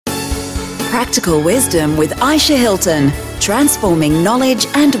Practical Wisdom with Aisha Hilton, transforming knowledge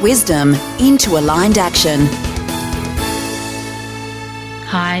and wisdom into aligned action.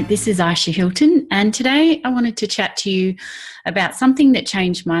 Hi, this is Aisha Hilton, and today I wanted to chat to you about something that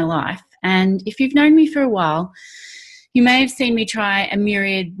changed my life. And if you've known me for a while, you may have seen me try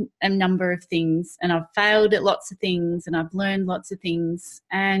a number of things, and I've failed at lots of things, and I've learned lots of things.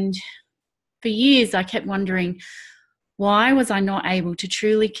 And for years, I kept wondering, why was I not able to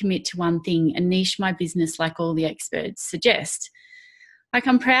truly commit to one thing and niche my business like all the experts suggest? Like,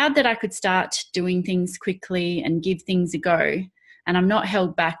 I'm proud that I could start doing things quickly and give things a go, and I'm not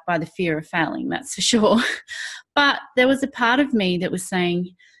held back by the fear of failing, that's for sure. But there was a part of me that was saying,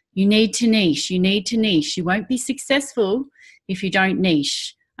 you need to niche. You won't be successful if you don't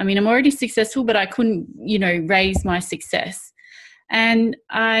niche. I mean, I'm already successful, but I couldn't, raise my success. And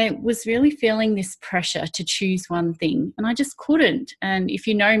I was really feeling this pressure to choose one thing, and I just couldn't. And if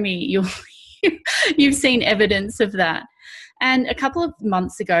you know me, you've seen evidence of that. And a couple of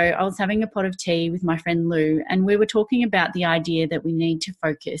months ago, I was having a pot of tea with my friend Lou, and we were talking about the idea that we need to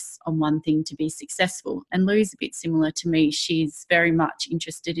focus on one thing to be successful. And Lou's a bit similar to me. She's very much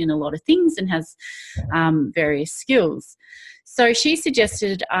interested in a lot of things and has various skills. So she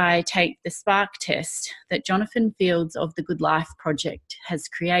suggested I take the Spark test that Jonathan Fields of the Good Life Project has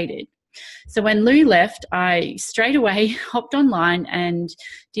created. So when Lou left, I straight away hopped online and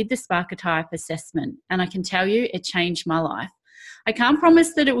did the Sparketype assessment. And I can tell you, it changed my life. I can't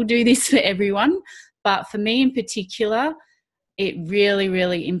promise that it will do this for everyone, but for me in particular, it really,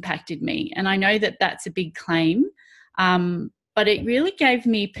 really impacted me. And I know that that's a big claim, but it really gave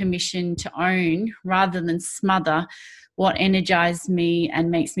me permission to own rather than smother what energized me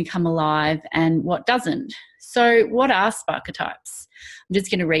and makes me come alive and what doesn't. So what are Sparketypes? I'm just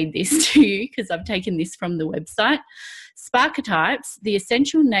going to read this to you because I've taken this from the website. Sparketypes, the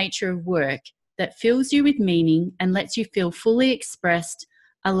essential nature of work that fills you with meaning and lets you feel fully expressed,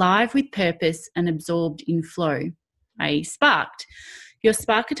 alive with purpose and absorbed in flow, i.e. sparked. Your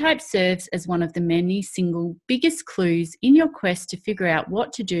Sparketype serves as one of the many single biggest clues in your quest to figure out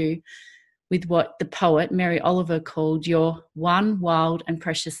what to do with what the poet Mary Oliver called your one wild and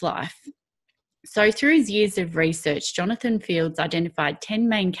precious life. So through his years of research, Jonathan Fields identified 10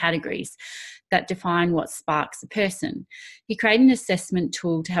 main categories that define what sparks a person. He created an assessment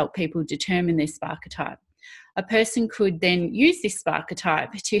tool to help people determine their Sparketype. A person could then use this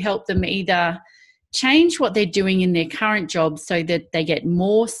Sparketype to help them either change what they're doing in their current job so that they get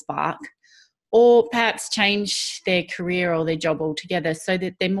more spark, or perhaps change their career or their job altogether so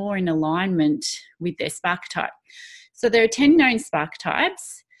that they're more in alignment with their Sparketype. So there are 10 known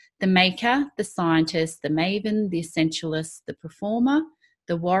Sparketypes: the maker, the scientist, the maven, the essentialist, the performer,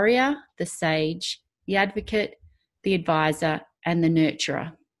 the warrior, the sage, the advocate, the advisor, and the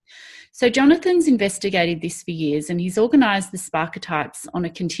nurturer. So Jonathan's investigated this for years, and he's organised the Sparketypes on a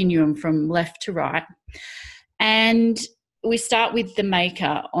continuum from left to right. And we start with the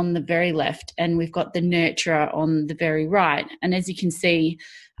maker on the very left, and we've got the nurturer on the very right. And as you can see,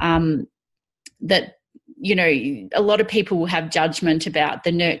 that, a lot of people will have judgment about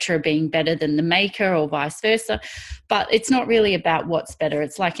the nurturer being better than the maker or vice versa, but it's not really about what's better.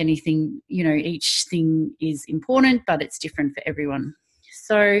 It's like anything, each thing is important, but it's different for everyone.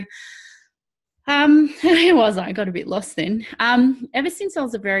 So where was I? I got a bit lost then. Ever since I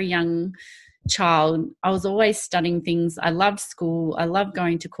was a very young child, I was always studying things. I loved school. I loved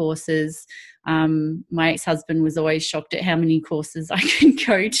going to courses. My ex-husband was always shocked at how many courses I could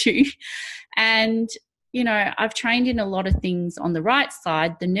go to. And, I've trained in a lot of things on the right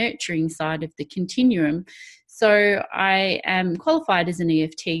side, the nurturing side of the continuum. So I am qualified as an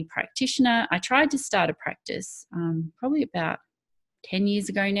EFT practitioner. I tried to start a practice probably about 10 years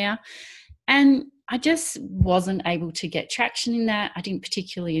ago now, and I just wasn't able to get traction in that. I didn't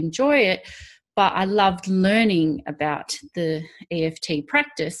particularly enjoy it, but I loved learning about the EFT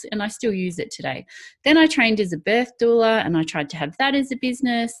practice, and I still use it today. Then I trained as a birth doula, and I tried to have that as a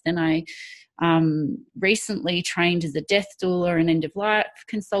business. Then I recently trained as a death doula and end-of-life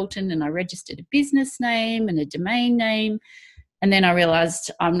consultant, and I registered a business name and a domain name. And then I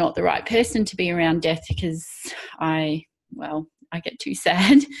realised I'm not the right person to be around death because I get too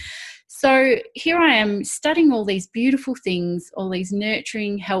sad. So here I am studying all these beautiful things, all these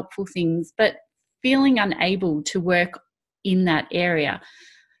nurturing, helpful things, but feeling unable to work in that area.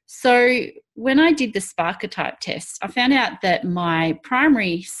 So when I did the Sparketype test, I found out that my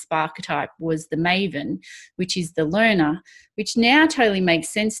primary Sparketype was the maven, which is the learner, which now totally makes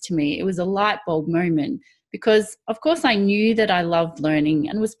sense to me. It was a light bulb moment because, of course, I knew that I loved learning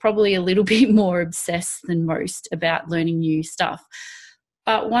and was probably a little bit more obsessed than most about learning new stuff.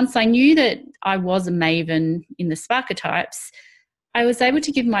 But once I knew that I was a maven in the Sparketypes, I was able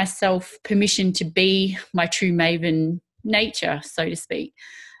to give myself permission to be my true maven nature, so to speak.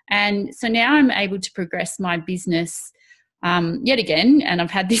 And so now I'm able to progress my business yet again. And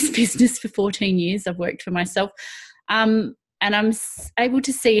I've had this business for 14 years. I've worked for myself. And I'm able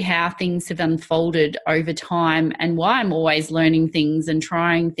to see how things have unfolded over time and why I'm always learning things and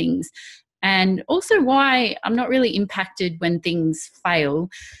trying things. And also why I'm not really impacted when things fail.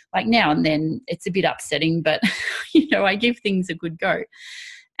 Like now and then it's a bit upsetting, but, I give things a good go.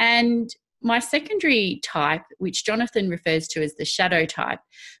 And my secondary type, which Jonathan refers to as the shadow type,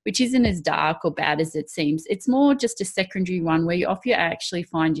 which isn't as dark or bad as it seems, it's more just a secondary one where you often actually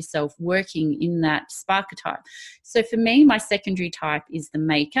find yourself working in that sparker type. So for me, my secondary type is the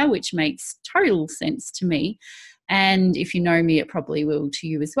maker, which makes total sense to me. And if you know me, it probably will to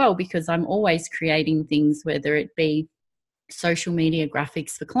you as well, because I'm always creating things, whether it be social media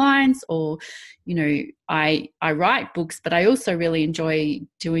graphics for clients or, I write books, but I also really enjoy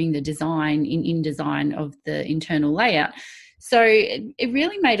doing the design in InDesign of the internal layout. So it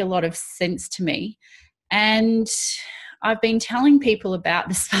really made a lot of sense to me. And I've been telling people about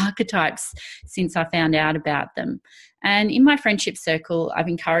the Sparketypes since I found out about them. And in my friendship circle, I've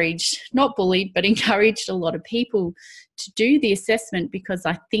encouraged, not bullied, but encouraged a lot of people to do the assessment, because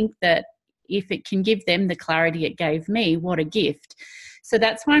I think that if it can give them the clarity it gave me, what a gift. So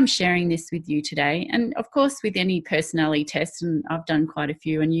that's why I'm sharing this with you today. And of course, with any personality test, and I've done quite a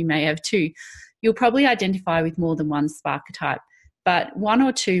few and you may have too, you'll probably identify with more than one Sparketype, but one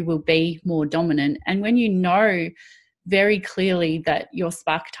or two will be more dominant. And when you know very clearly that your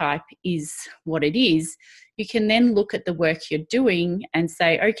Sparketype is what it is, you can then look at the work you're doing and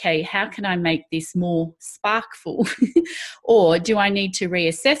say, okay, how can I make this more sparkful? Or do I need to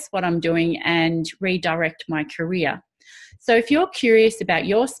reassess what I'm doing and redirect my career? So if you're curious about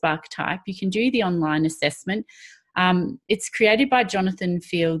your Sparketype, you can do the online assessment. It's created by Jonathan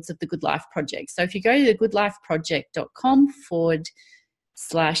Fields of the Good Life Project. So if you go to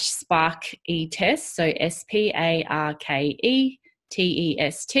thegoodlifeproject.com/SparkEtest, so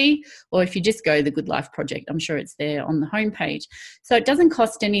SPARKETEST, or if you just go to the Good Life Project, I'm sure it's there on the homepage. So it doesn't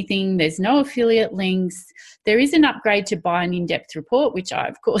cost anything. There's no affiliate links. There is an upgrade to buy an in-depth report, which I,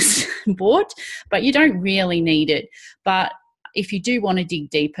 of course, bought, but you don't really need it. But if you do want to dig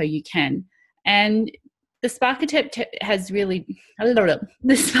deeper, you can. And the Sparketype has really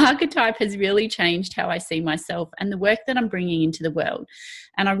changed how I see myself and the work that I'm bringing into the world.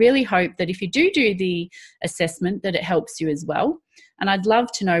 And I really hope that if you do the assessment, that it helps you as well. And I'd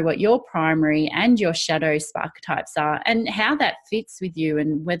love to know what your primary and your shadow Sparketypes are and how that fits with you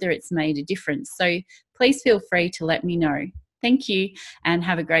and whether it's made a difference. So please feel free to let me know. Thank you and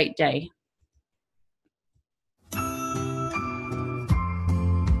have a great day.